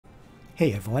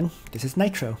Hey everyone, this is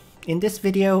Nitro. In this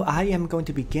video, I am going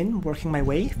to begin working my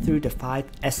way through the 5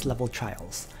 S-level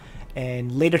trials.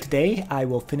 And later today, I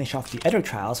will finish off the other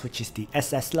trials, which is the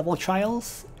SS level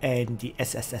trials and the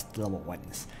SSS level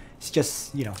ones. It's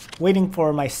just, waiting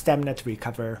for my stamina to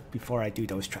recover before I do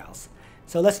those trials.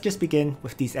 So let's just begin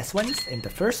with these S ones, and the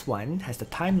first one has the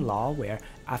time law where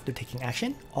after taking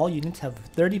action, all units have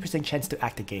a 30% chance to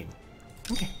act again.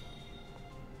 Okay.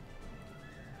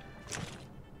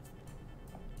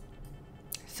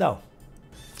 So,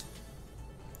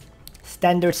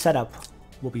 standard setup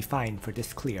will be fine for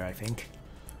this clear, I think.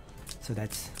 So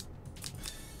that's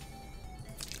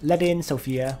Ledin,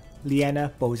 Sophia,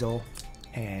 Liana, Bozel,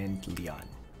 and Leon.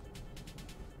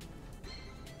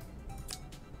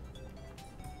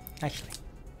 Actually,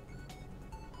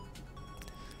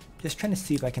 just trying to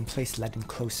see if I can place Ledin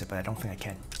closer, but I don't think I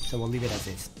can. So we'll leave it as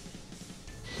is.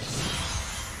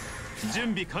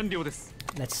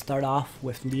 Let's start off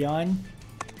with Leon.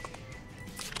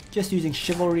 Just using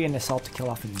Chivalry and Assault to kill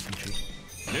off an infantry.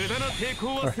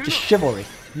 Or just Chivalry,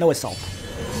 no Assault.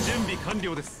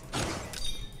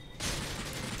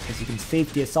 Because you can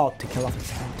save the Assault to kill off the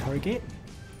second target.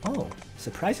 Oh,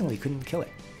 surprisingly couldn't kill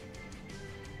it.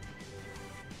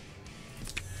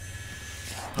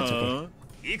 That's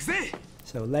okay.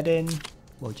 So Ledin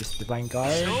will just Divine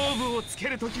Guard.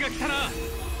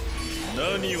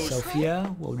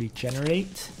 Sophia will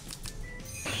regenerate.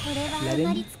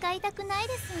 Ledin.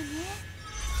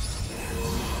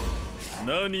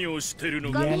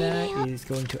 Liana is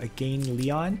going to again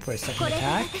Leon for a second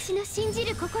attack.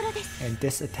 And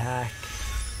this attack,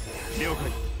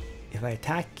 if I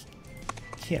attack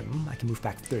him, I can move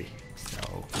back 3.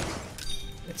 So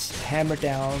let's hammer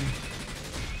down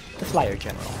the Flyer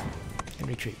General and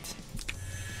retreat.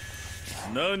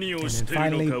 And then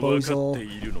finally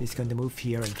Bozel is going to move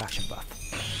here and faction buff.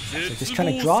 So just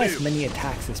trying to draw as many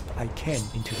attacks as I can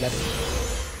into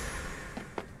Ledin.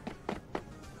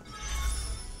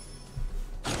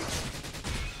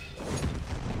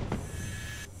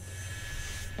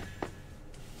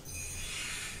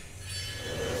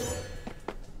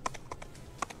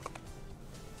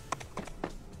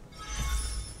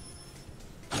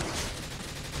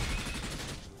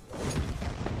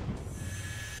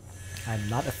 I'm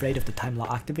not afraid of the time law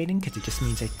activating because it just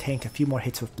means I tank a few more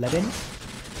hits with Ledin,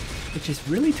 which is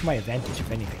really to my advantage if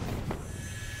anything.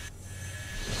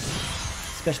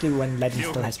 Especially when Ledin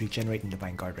still has Regenerate and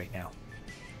Divine Guard right now.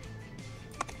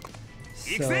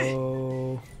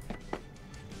 So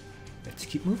let's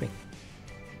keep moving.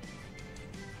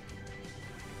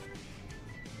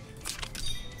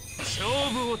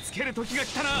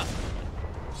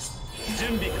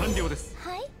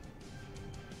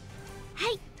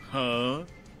 Huh?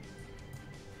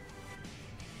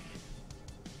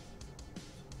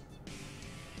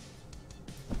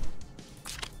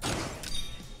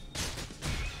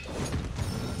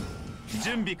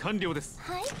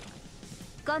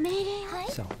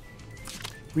 So,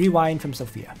 rewind from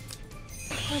Sophia.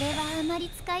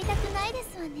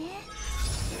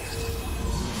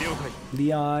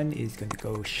 Leon is going to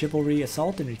go Chivalry,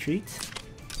 Assault, and retreat.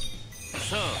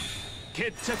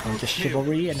 Or just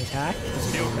Chivalry and attack,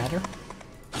 doesn't really matter.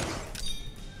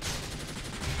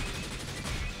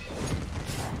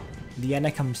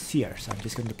 Liana comes here, so I'm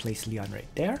just going to place Leon right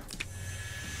there.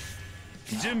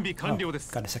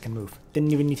 Oh, got a second move.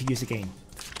 Didn't even need to use a gain.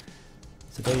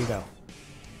 So there you go.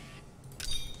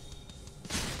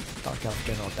 Dark Elf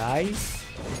General dies.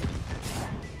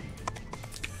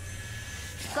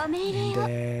 And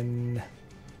then...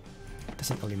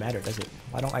 doesn't really matter, does it?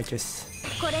 Why don't I just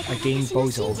again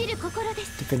Bozel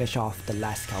to finish off the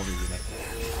last cavalry unit.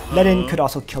 Ledin could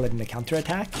also kill it in the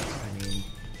counterattack. I mean...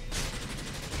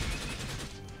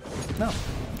 no,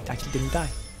 it actually didn't die.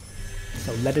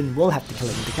 So Ledin will have to kill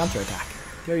it in the counterattack.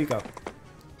 There you go.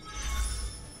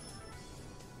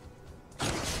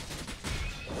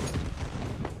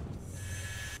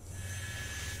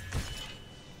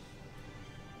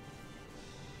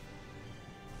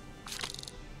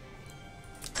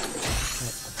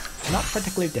 Not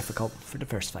particularly difficult for the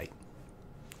first fight.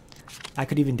 I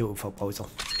could even do it without Bozel.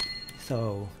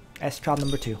 So, S trial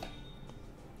number 2.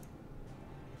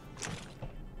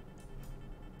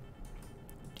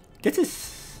 This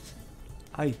is...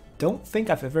 I don't think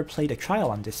I've ever played a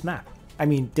trial on this map. I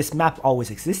mean, this map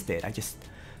always existed, I just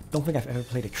don't think I've ever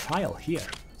played a trial here.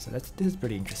 So this is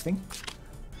pretty interesting.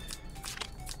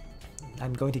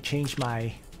 I'm going to change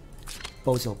my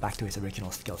Bozel back to his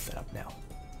original skill setup now.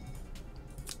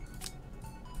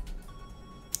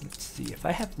 Let's see, if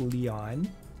I have Leon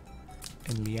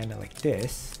and Liana like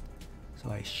this, so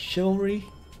I Chivalry,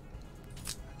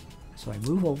 So I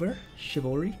move over,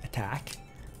 Chivalry, attack,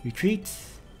 retreat,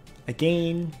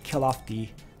 again, kill off the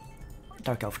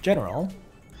Dark Elf General.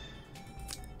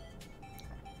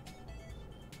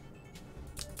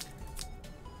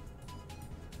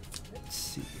 Let's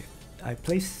see. I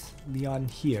place Leon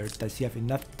here. Does he have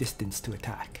enough distance to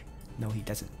attack? No, he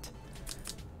doesn't.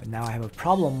 But now I have a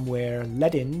problem where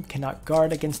Ledin cannot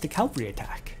guard against the cavalry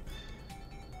attack.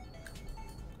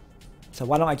 So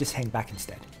why don't I just hang back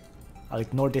instead? I'll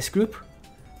ignore this group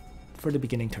for the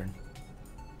beginning turn.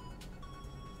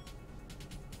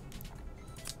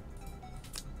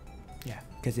 Yeah,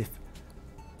 because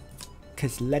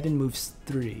Ledin moves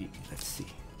 3. Let's see.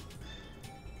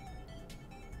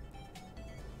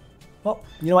 Well,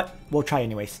 you know what? We'll try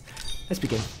anyways. Let's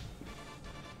begin.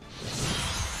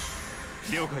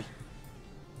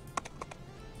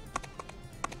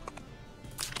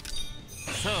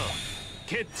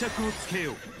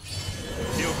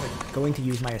 Going to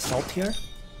use my assault here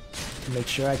to make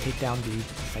sure I take down the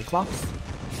Cyclops.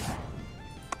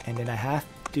 And then I have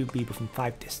to be within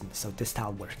 5 distance, so this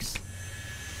tile works.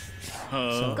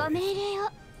 So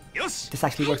this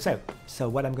actually works out. So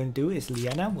what I'm going to do is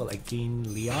Liana will again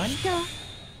Leon.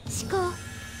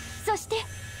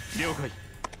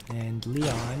 And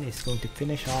Leon is going to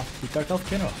finish off the Dark Elf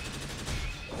General.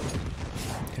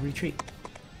 And retreat.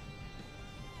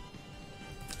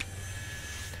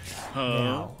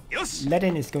 Now,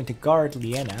 Ledin is going to guard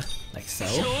Liana, like so.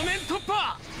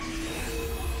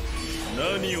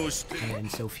 And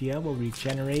Sophia will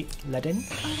regenerate Ledin.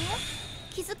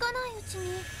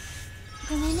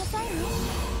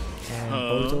 And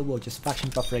Bozo will just faction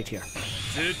buff right here.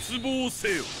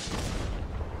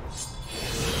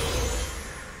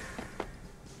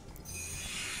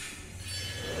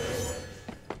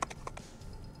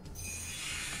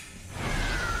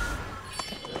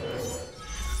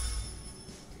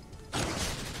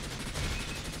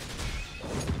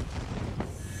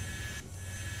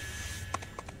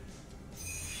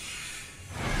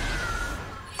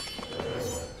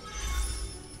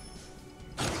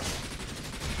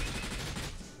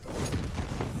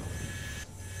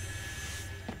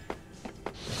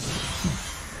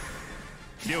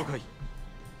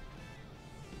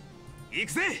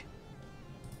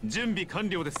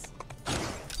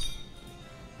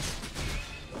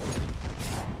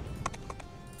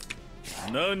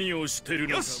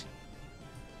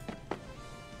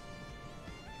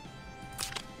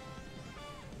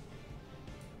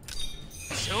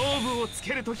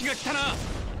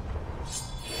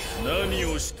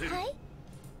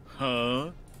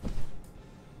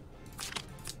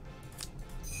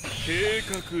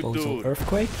 Bozo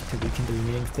Earthquake to weaken the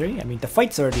remaining 3. I mean, the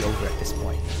fight's already over at this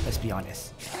point, let's be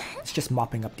honest. It's just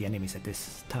mopping up the enemies at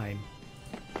this time.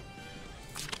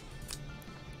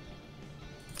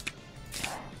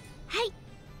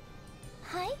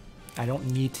 I don't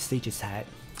need to stage his hat,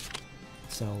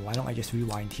 so why don't I just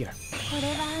rewind here?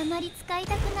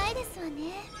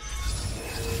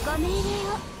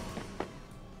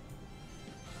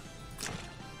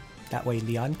 That way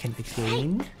Leon can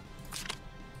again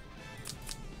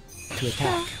to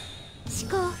attack.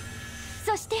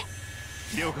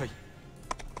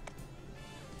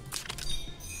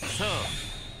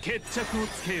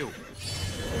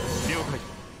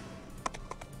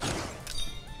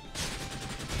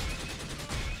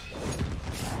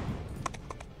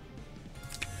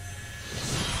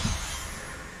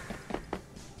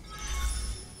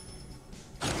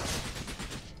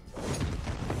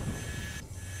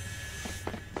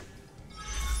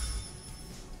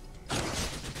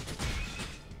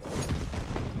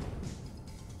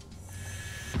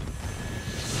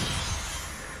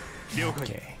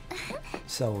 Okay,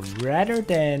 so rather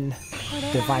than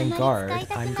Divine Guard,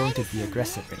 I'm going to be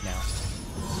aggressive right now.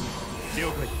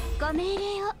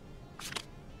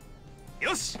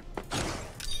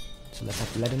 So let's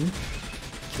have Ledin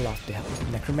kill off the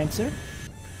Necromancer,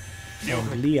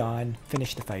 and Leon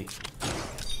finish the fight.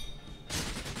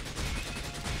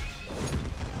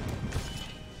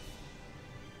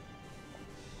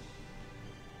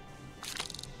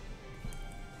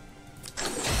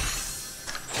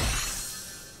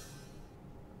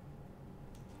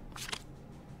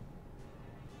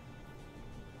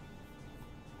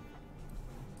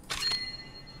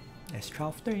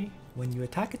 Trial 3. When you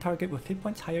attack a target with hit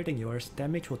points higher than yours,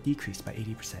 damage will decrease by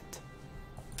 80%.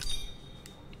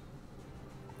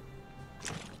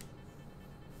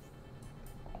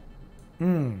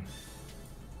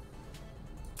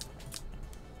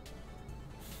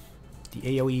 The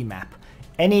AoE map.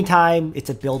 Anytime it's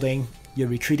a building, you're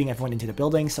retreating everyone into the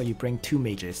building, so you bring 2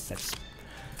 mages. That's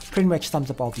pretty much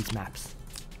sums up all these maps.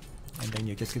 And then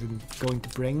you're just going to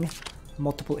bring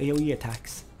multiple AoE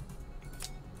attacks.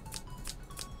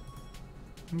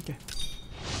 Okay.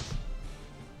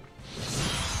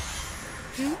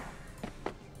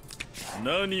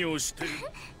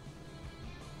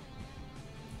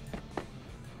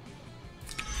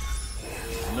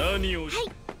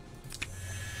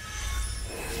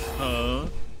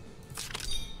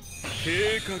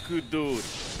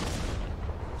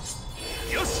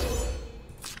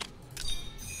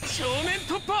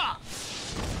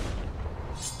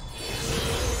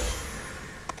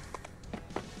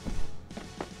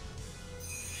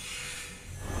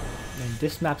 And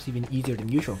this map's even easier than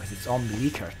usual because it's all melee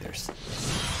characters.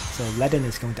 So Ledin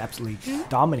is going to absolutely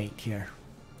dominate here.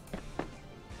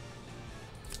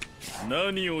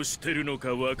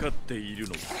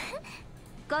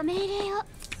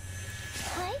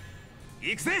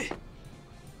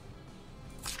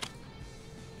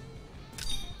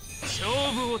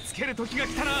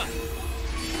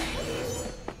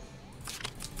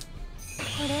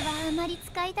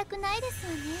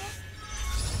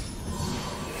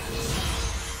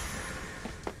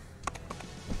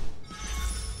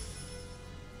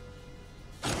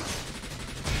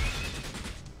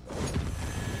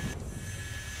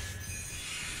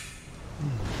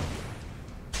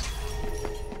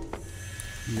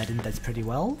 Ledin does pretty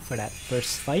well for that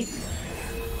first fight.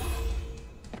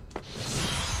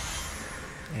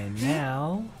 And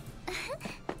now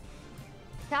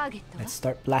let's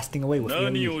start blasting away with AoE.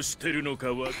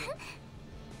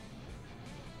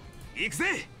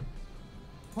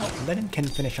 Well, Ledin can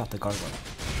finish off the gargoyle.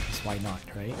 So why not,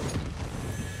 right?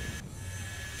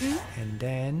 And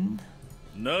then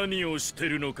no,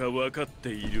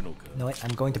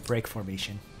 I'm going to break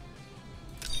formation.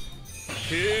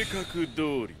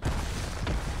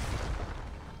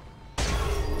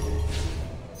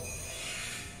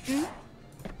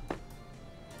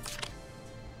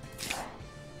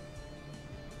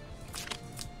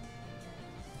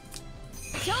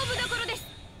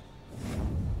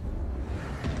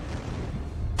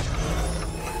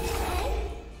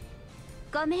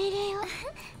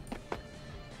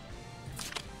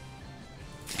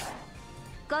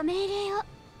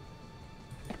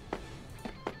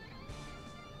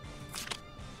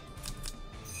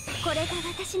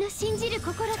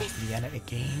 Liana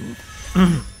again.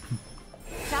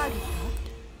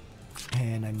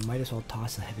 And I might as well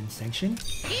toss a Heaven Sanction.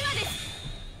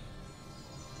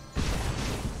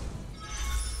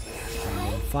 And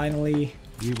then finally,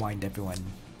 rewind everyone.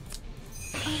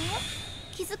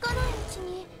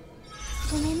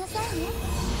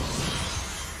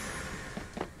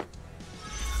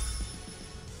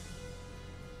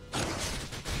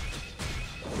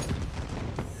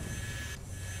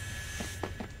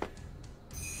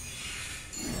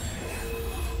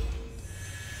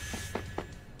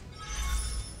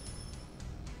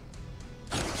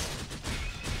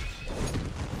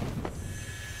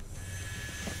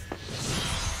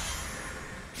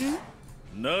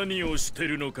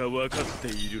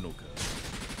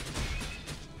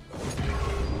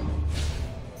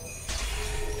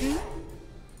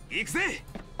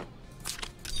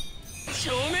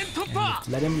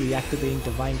 Let him reactivating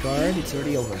Divine Guard, it's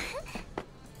already over.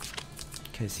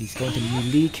 Because he's going to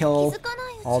melee kill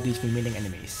all these remaining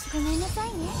enemies.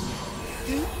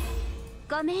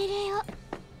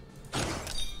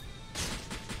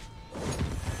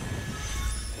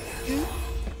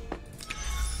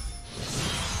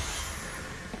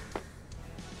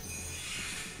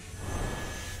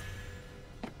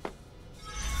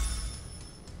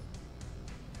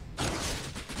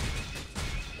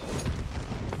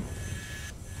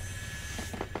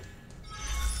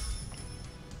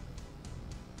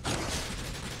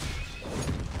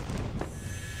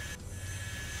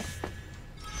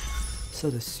 So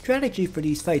the strategy for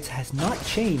these fights has not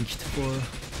changed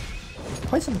for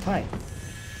quite some time.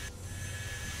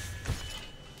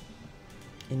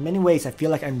 In many ways, I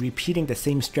feel like I'm repeating the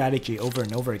same strategy over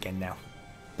and over again now.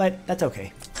 But that's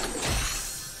okay.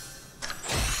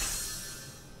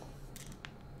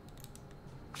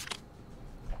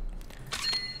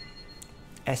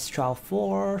 S Trial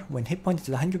 4, when hit points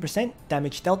is 100%,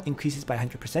 damage dealt increases by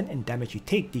 100% and damage you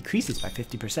take decreases by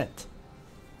 50%.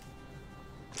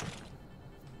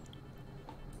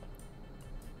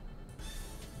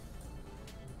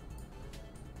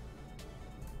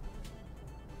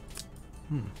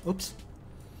 Oops.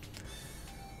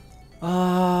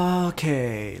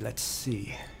 Okay, let's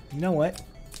see. You know what?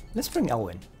 Let's bring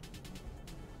Elwyn.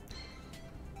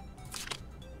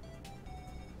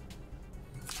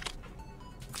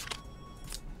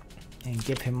 And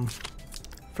give him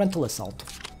Frontal Assault.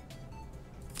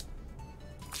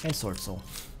 And Sword Soul.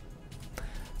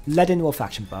 Ledin will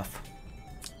faction buff.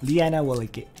 Liana will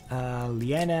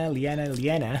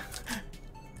Liana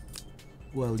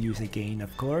will use a gain,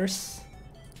 of course.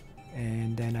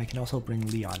 And then I can also bring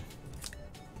Leon.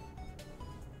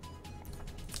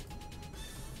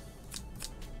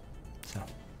 So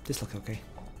this looks okay.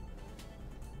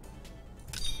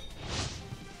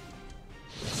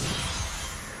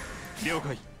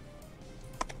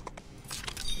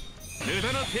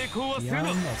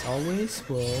 Leon, as always,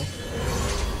 will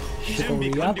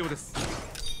chivalry up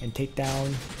and take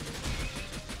down,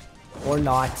 or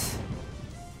not.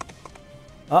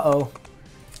 Uh-oh.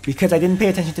 Because I didn't pay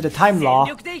attention to the time law,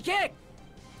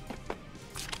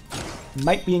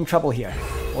 might be in trouble here.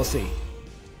 We'll see.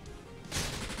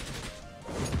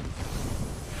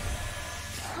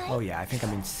 Oh yeah, I think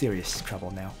I'm in serious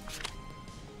trouble now.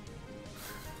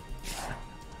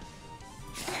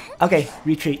 Okay,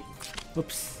 retreat.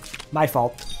 Oops, my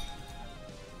fault.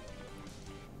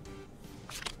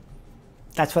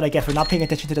 That's what I get for not paying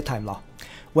attention to the time law.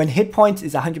 When hit points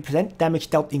is 100%, damage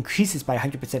dealt increases by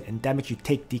 100% and damage you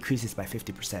take decreases by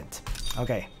 50%.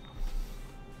 Okay.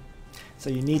 So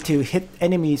you need to hit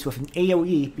enemies with an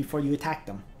AoE before you attack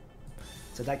them.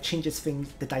 So that changes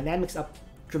things, the dynamics up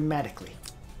dramatically.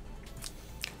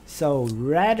 So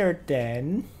rather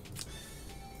than...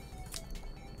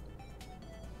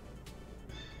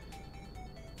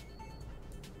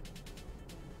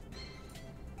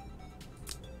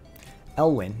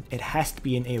 Elwyn, it has to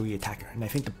be an AoE attacker, and I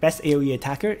think the best AoE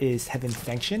attacker is Heaven's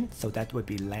Sanction, so that would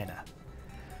be Lana.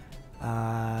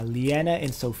 Liana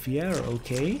and Sophia are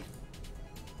okay,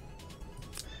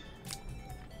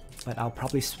 but I'll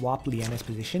probably swap Liana's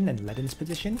position and Ledin's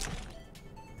position.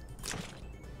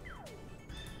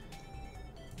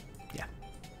 Yeah,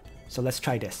 so let's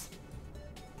try this.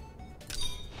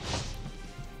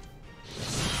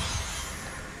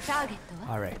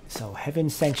 Alright, so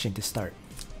Heaven's Sanction to start.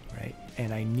 Right,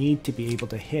 and I need to be able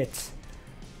to hit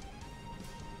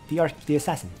the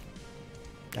assassin.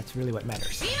 That's really what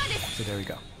matters. So there we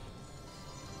go.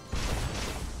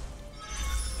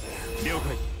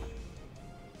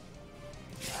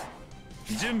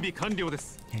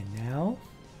 And now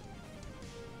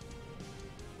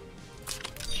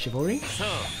chivalry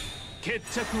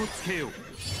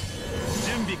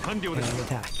and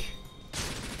attack.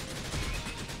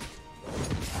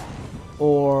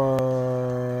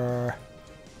 Or...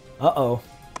 uh-oh.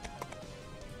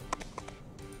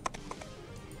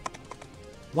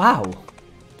 Wow.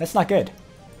 That's not good.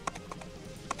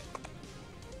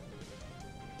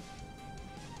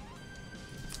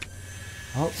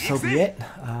 Well, so be it.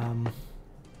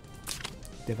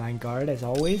 Divine Guard as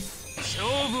always.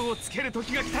 And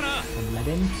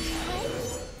Ledin.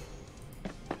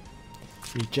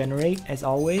 Regenerate as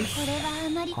always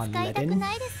on Ledin.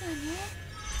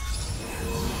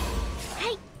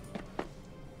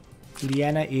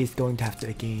 Liana is going to have to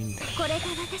again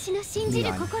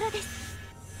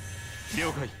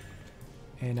Leon.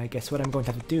 And I guess what I'm going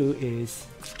to have to do is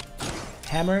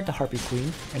hammer the Harpy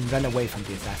Queen and run away from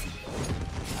the assassin.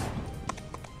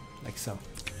 Like so.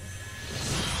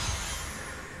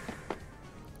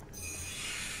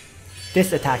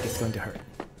 This attack is going to hurt.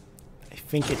 I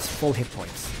think it's full hit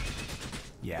points.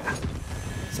 Yeah.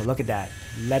 So look at that.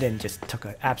 Ledin just took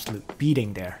an absolute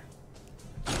beating there.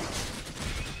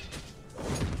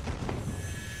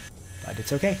 But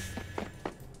it's okay.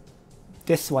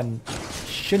 This one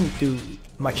shouldn't do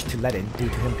much to Ledin due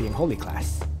to him being holy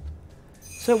class.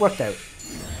 So it worked out.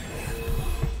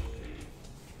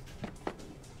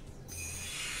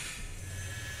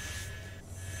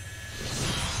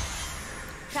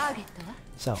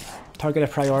 So, target of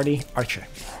priority, Archer.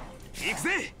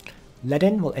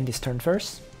 Ledin will end his turn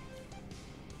first.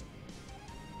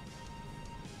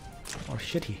 Or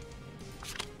should he?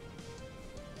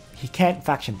 He can't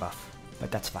faction buff, but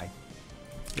that's fine.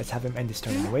 Let's have him end his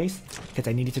turn anyways, because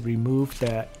I needed to remove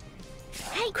the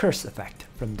curse effect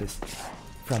from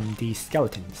these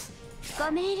skeletons.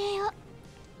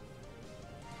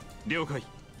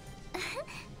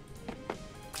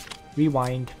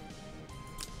 Rewind.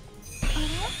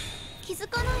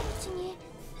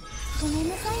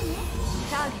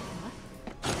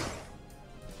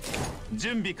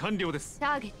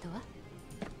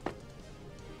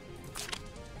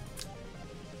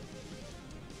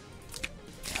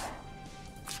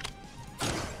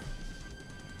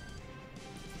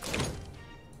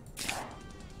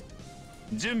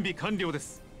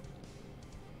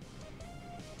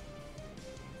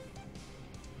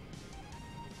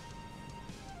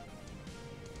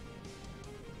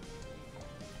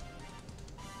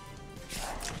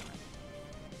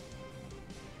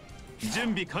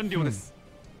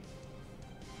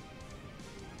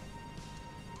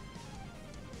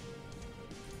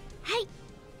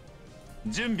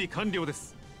 Trying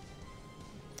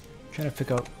to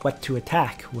figure out what to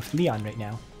attack with Leon right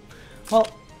now. Well,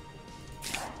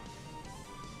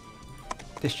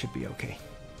 this should be okay.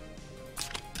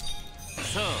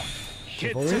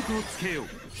 Chivalry.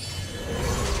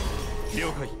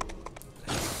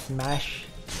 Smash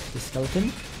the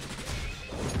skeleton.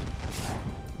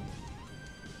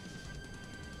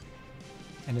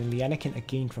 And then Liana can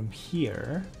again from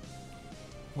here.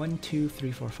 1, 2,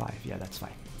 3, 4, 5. Yeah, that's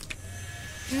fine.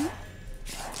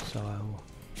 So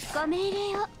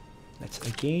let's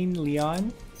again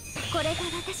Leon.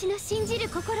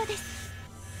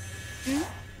 You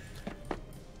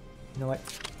know what?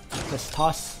 Let's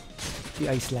toss the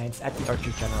Ice Lance at the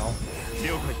Archer General.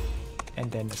 And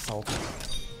then assault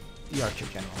the Archer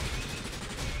General.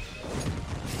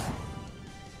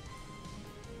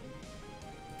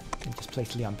 And just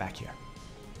place Leon back here.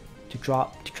 To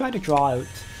try to draw out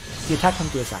the attack from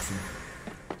the assassin.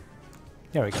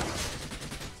 There we go.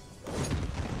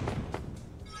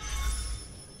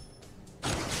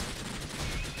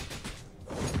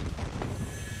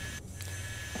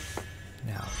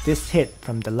 Now, this hit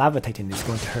from the Lava Titan is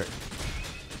going to hurt.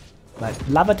 But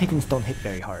Lava Titans don't hit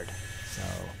very hard, so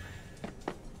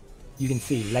you can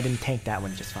see, let him tank that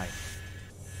one just fine.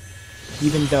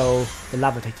 Even though the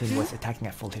Lava Titan was attacking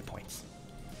at full hit points.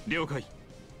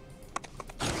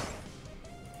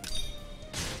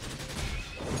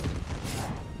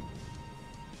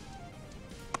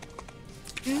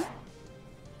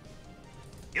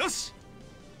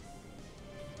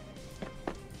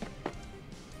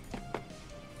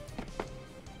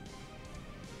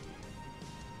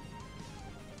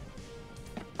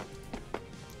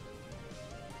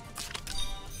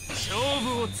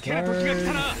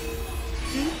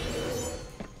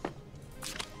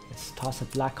 Let's toss a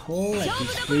black hole at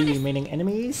these 3 remaining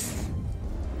enemies.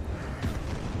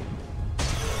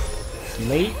 It's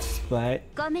late, but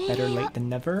better late than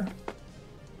never.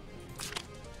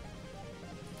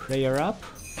 Prayer up.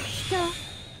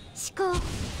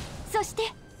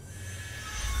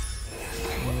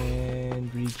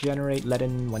 And regenerate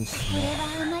Ledin once more.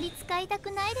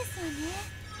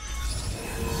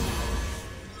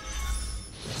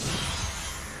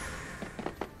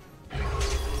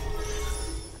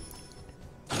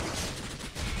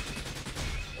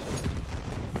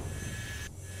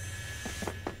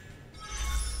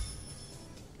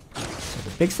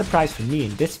 Big surprise for me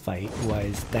in this fight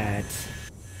was that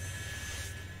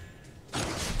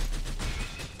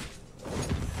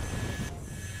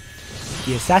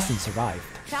the assassin survived.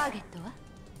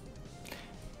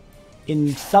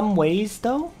 In some ways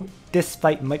though, this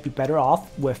fight might be better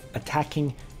off with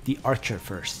attacking the archer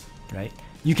first, right?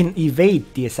 You can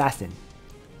evade the assassin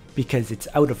because it's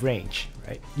out of range,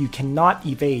 right? You cannot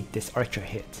evade this archer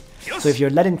hit. So if your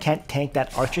Ledin can't tank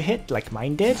that archer hit like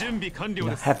mine did, you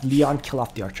know, have Leon kill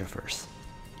off the archer first.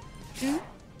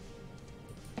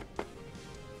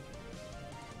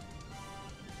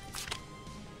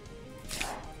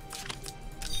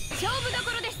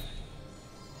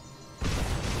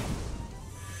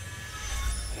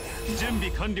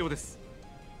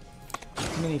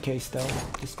 In any case though,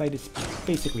 this fight is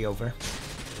basically over.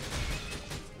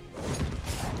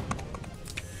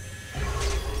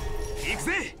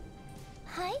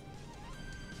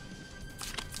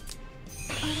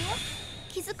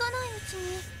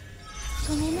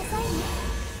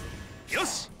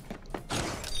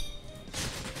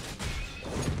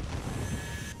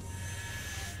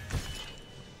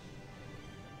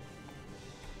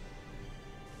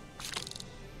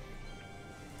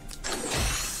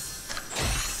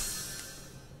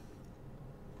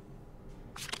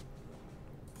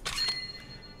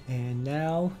 And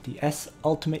now the S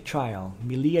Ultimate Trial.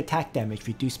 Melee attack damage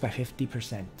reduced by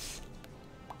 50%.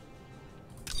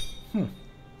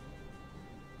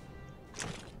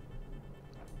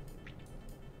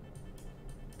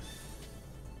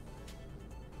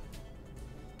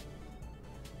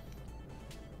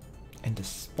 And the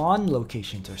spawn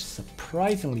locations are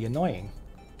surprisingly annoying.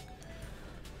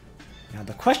 Now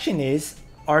the question is,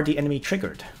 are the enemy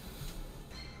triggered?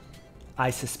 I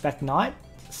suspect not.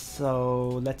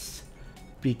 So let's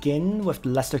begin with the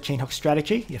Lester Chainhook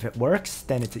strategy. If it works,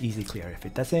 then it's an easy clear. If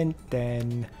it doesn't,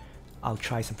 then I'll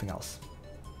try something else.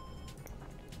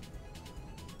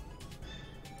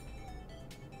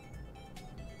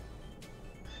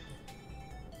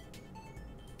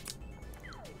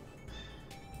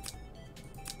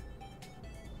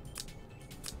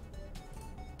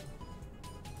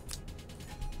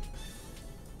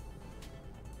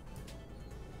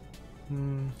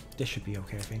 This should be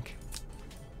okay, I think.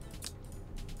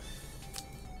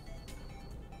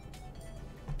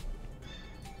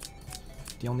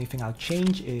 The only thing I'll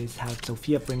change is how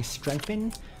Sophia brings strength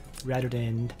in rather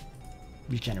than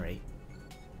regenerate.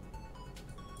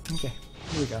 Okay,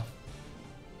 here we go.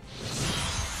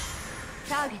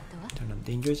 Turn on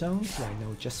danger zone so I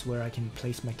know just where I can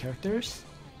place my characters.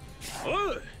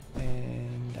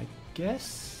 And I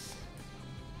guess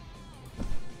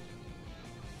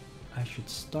I should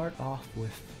start off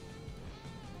with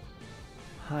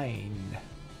Hein.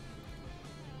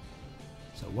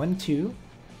 So 1, 2.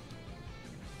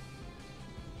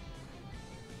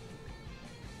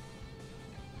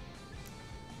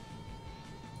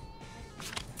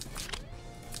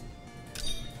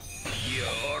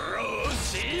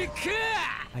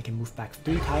 I can move back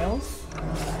 3 tiles,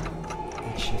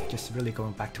 which is just really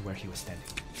going back to where he was standing.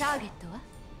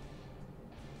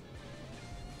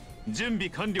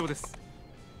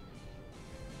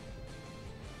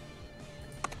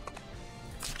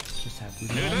 Just have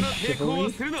Leon,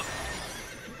 Chivalry,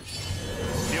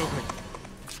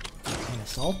 and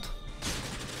Assault.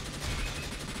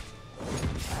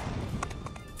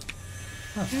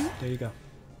 Huh, there you go.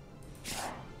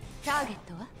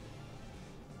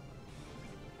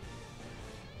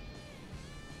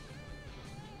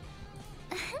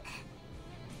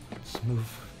 Let's move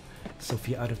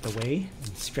Sophia out of the way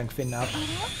and strengthen up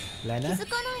Lena.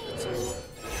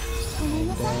 And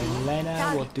then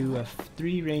Lena will do a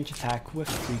 3 range attack with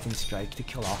Freezing Strike to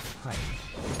kill off Hein.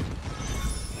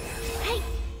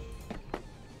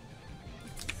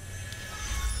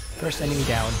 First enemy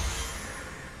down.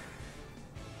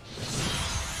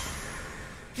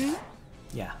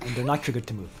 Yeah, and they're not triggered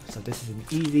to move, so this is an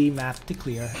easy map to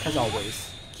clear, as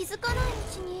always. Just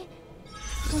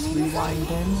rewind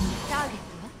in.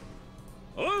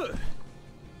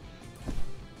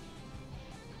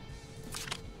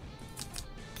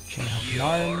 Chain Hook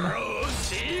Arm.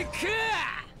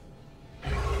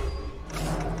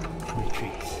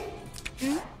 Retreats.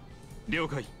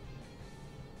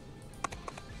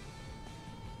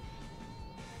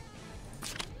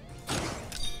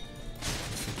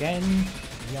 Again,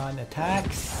 Leon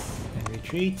attacks and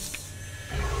retreats,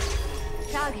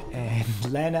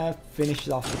 and Lena finishes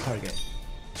off the target.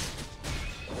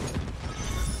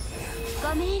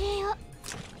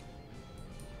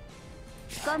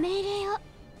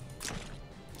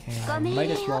 And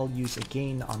might as well use a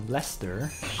gain on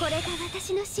Lester. I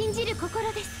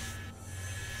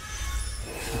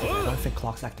don't think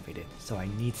clock's activated, so I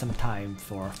need some time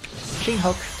for Chain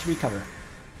Hook to recover.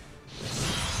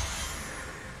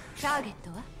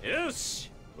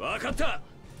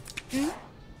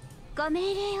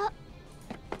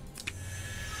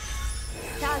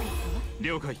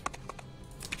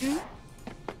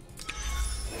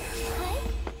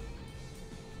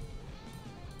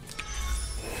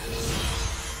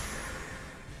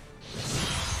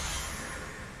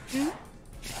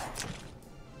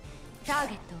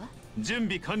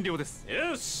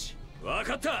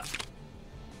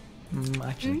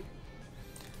 Actually,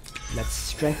 let's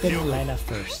strengthen Lena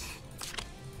first,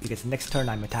 because next turn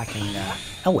I'm attacking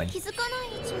Elwyn.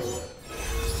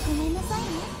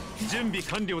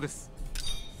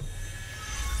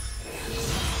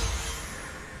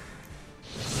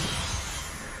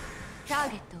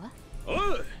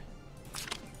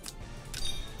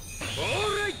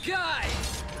 Alright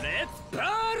guys, let's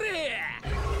party!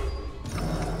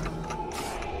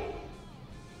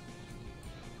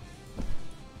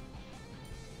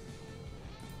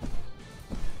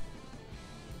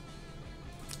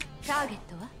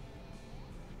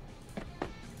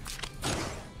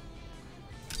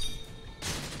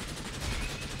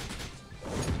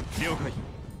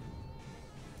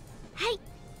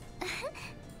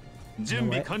 You know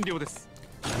what?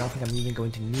 I don't think I'm even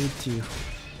going to need to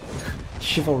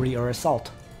Chivalry or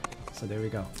Assault. So there we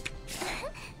go.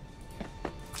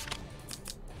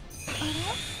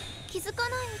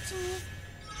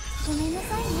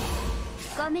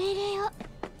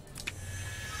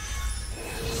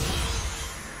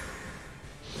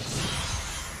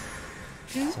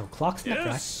 So clock's not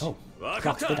active. Oh,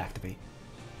 clocks did activate.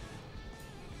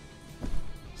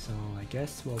 So I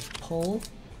guess we'll pull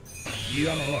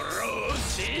Leon and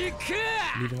X,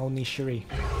 leaving only Shuri.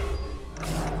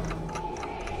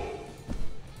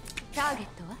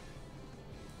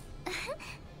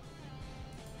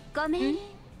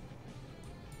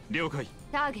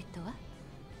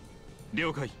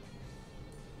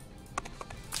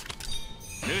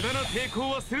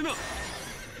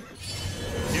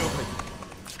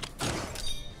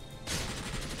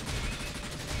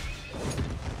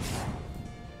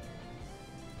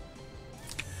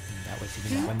 That was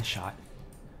even a one shot.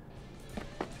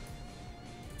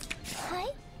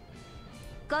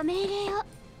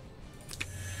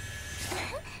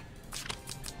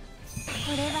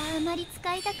 So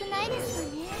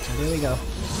there we go.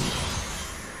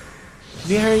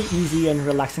 Very easy and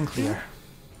relaxing clear.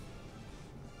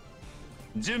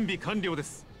 準備完了で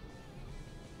す。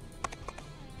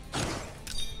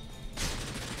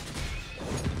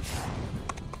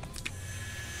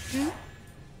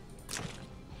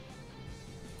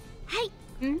はい。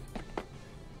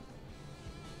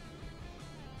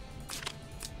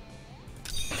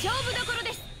勝負どころ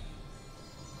です。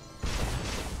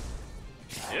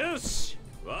よし。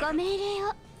ご命令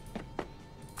を。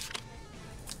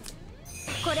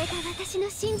これが私の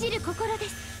信じる心で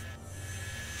す。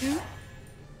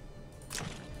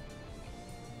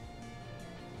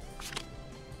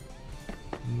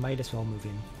Might as well move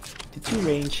in to 2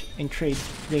 range and trade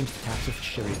ranged attacks with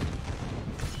Shuri.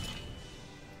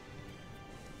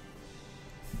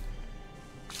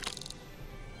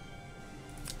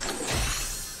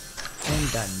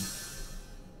 And done.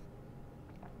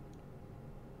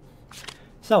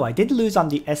 So I did lose on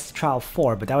the S Trial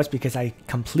 4, but that was because I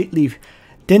completely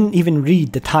didn't even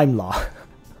read the time law.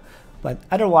 But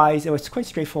otherwise, it was quite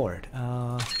straightforward.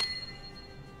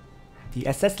 The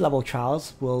SS level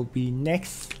trials will be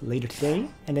next later today,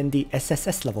 and then the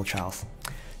SSS level trials.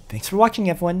 Thanks for watching,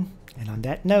 everyone, and on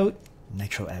that note,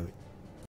 Nitro out.